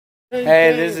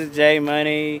Hey, this is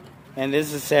JMoney and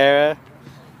this is Sarah.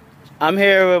 I'm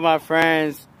here with my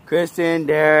friends Kristen,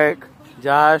 Derek,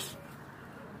 Josh,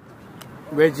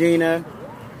 Regina,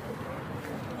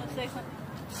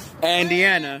 and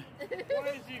Deanna.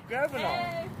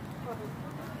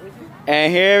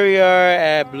 And here we are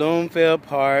at Bloomfield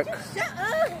Park,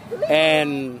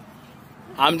 and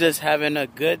I'm just having a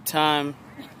good time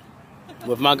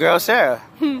with my girl Sarah.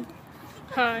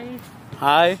 Hi.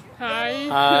 Hi. Hi.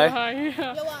 Hi. Hi.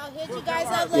 Yo, I'll hit you guys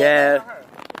up later. Yeah.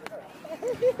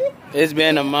 It's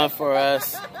been a month for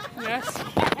us. Yes.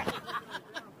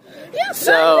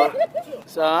 So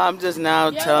I'm just now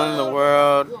telling the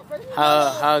world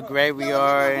how great we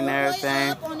are and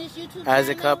everything as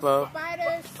a couple.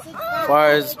 As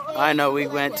far as I know, we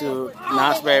went to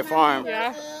Knott's Berry Farm.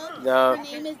 Yeah.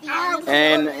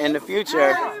 And in the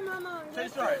future,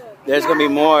 there's gonna be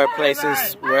more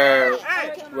places where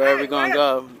we're gonna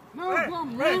go.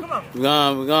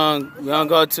 We're gonna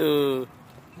go to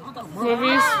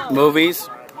movies.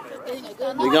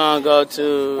 We're gonna go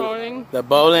to the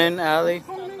bowling alley,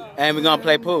 and we're gonna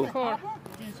play pool.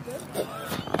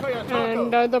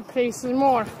 And other places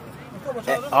more.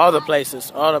 All the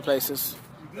places.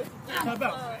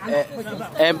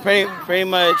 And pretty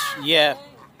much, yeah.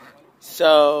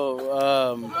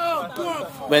 So,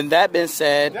 when that being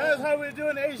said,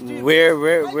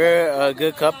 we're a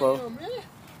good couple.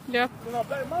 Yeah.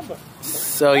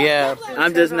 So yeah,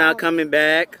 I'm just now coming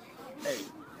back.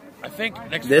 I think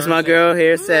next This is my girl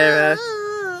here, Sarah,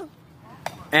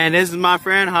 and this is my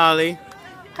friend Holly.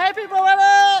 Hey people, what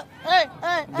up? Hey.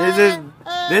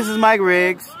 This is Mike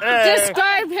Riggs.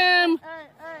 Describe him.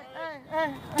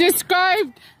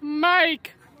 Describe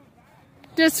Mike.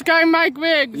 Describe Mike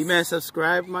Riggs. You meant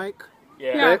subscribe, Mike?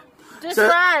 Yeah.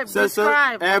 Describe. So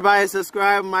Describe. everybody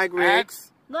subscribe, Mike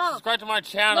Riggs. No. subscribe to my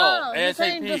channel. No, you're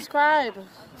saying ASAP. describe.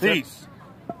 Please.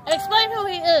 Explain who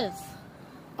he is.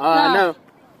 No.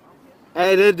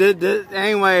 Hey,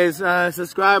 anyways,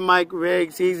 subscribe, Mike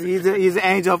Riggs. He's an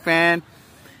Angel fan.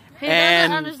 He And-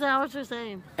 doesn't understand what you're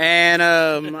saying. And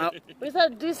We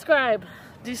said describe.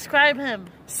 Describe him.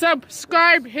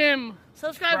 Subscribe him.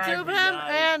 Subscribe to him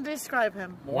and describe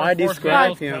him. why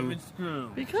describe him?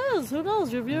 Because, who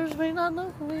knows, your viewers may not know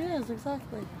who he is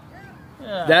exactly.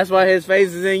 That's why his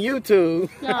face is in YouTube.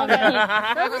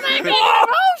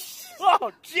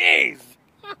 Oh, jeez.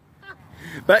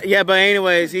 But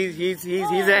anyways, he's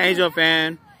an Angel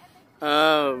fan.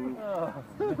 And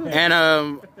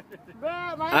I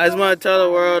just want to tell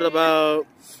the world about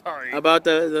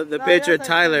the picture of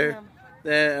Tyler.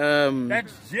 That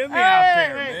That's Jimmy out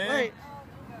there, man. Wait.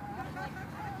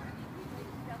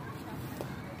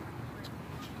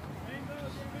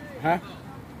 Huh?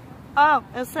 Oh,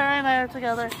 and Sarah and I are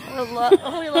together. We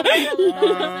love each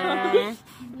other.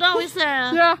 Don't we,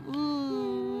 Sarah? Yeah.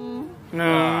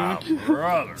 No.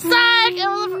 Brother. Psych! It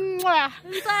was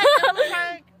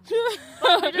Psych!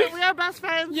 We are best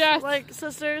friends. Yes. Like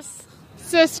sisters.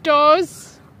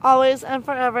 Sisters. Always and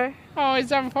forever.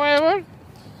 Always and forever.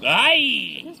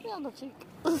 Aye. Kiss me on the cheek.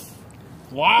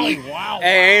 Wow.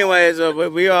 Hey, anyways,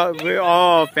 we're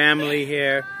all family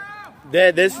here.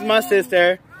 This is my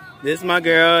sister. This is my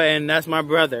girl, and that's my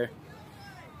brother.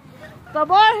 The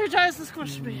boy who tries to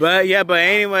squish me. But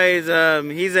anyways,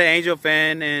 he's an Angel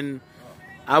fan, and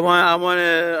I want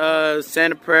to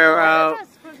send a prayer out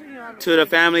to the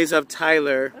families of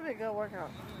Tyler. Let me go work out.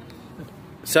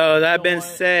 So that being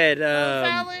said,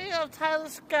 Family of Tyler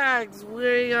Skaggs,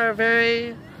 we are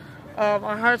very,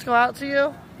 our hearts go out to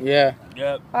you. yeah.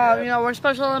 Yep. You know, we're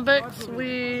Special Olympics.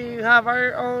 We have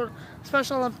our own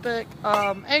Special Olympic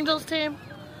Angels team.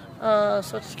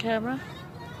 Switch the camera.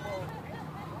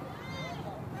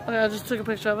 Okay, I just took a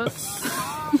picture of us.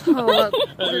 I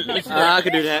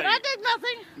could do that. I did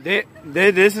nothing.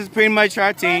 This is pretty much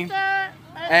our team. Right there.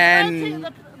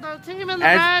 And- the team in the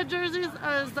red jerseys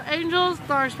is the Angels,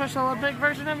 our Special Olympic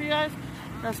version of you guys.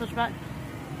 Now switch back.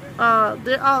 And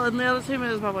the other team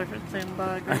is my boyfriend's team.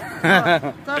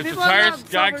 If the Tyler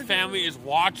Skaggs family is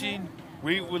watching,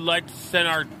 we would like to send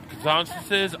our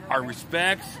condolences, our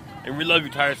respects, and we love you,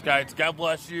 Tyler Skaggs. God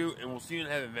bless you, and we'll see you in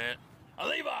heaven, man.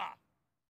 Aliva!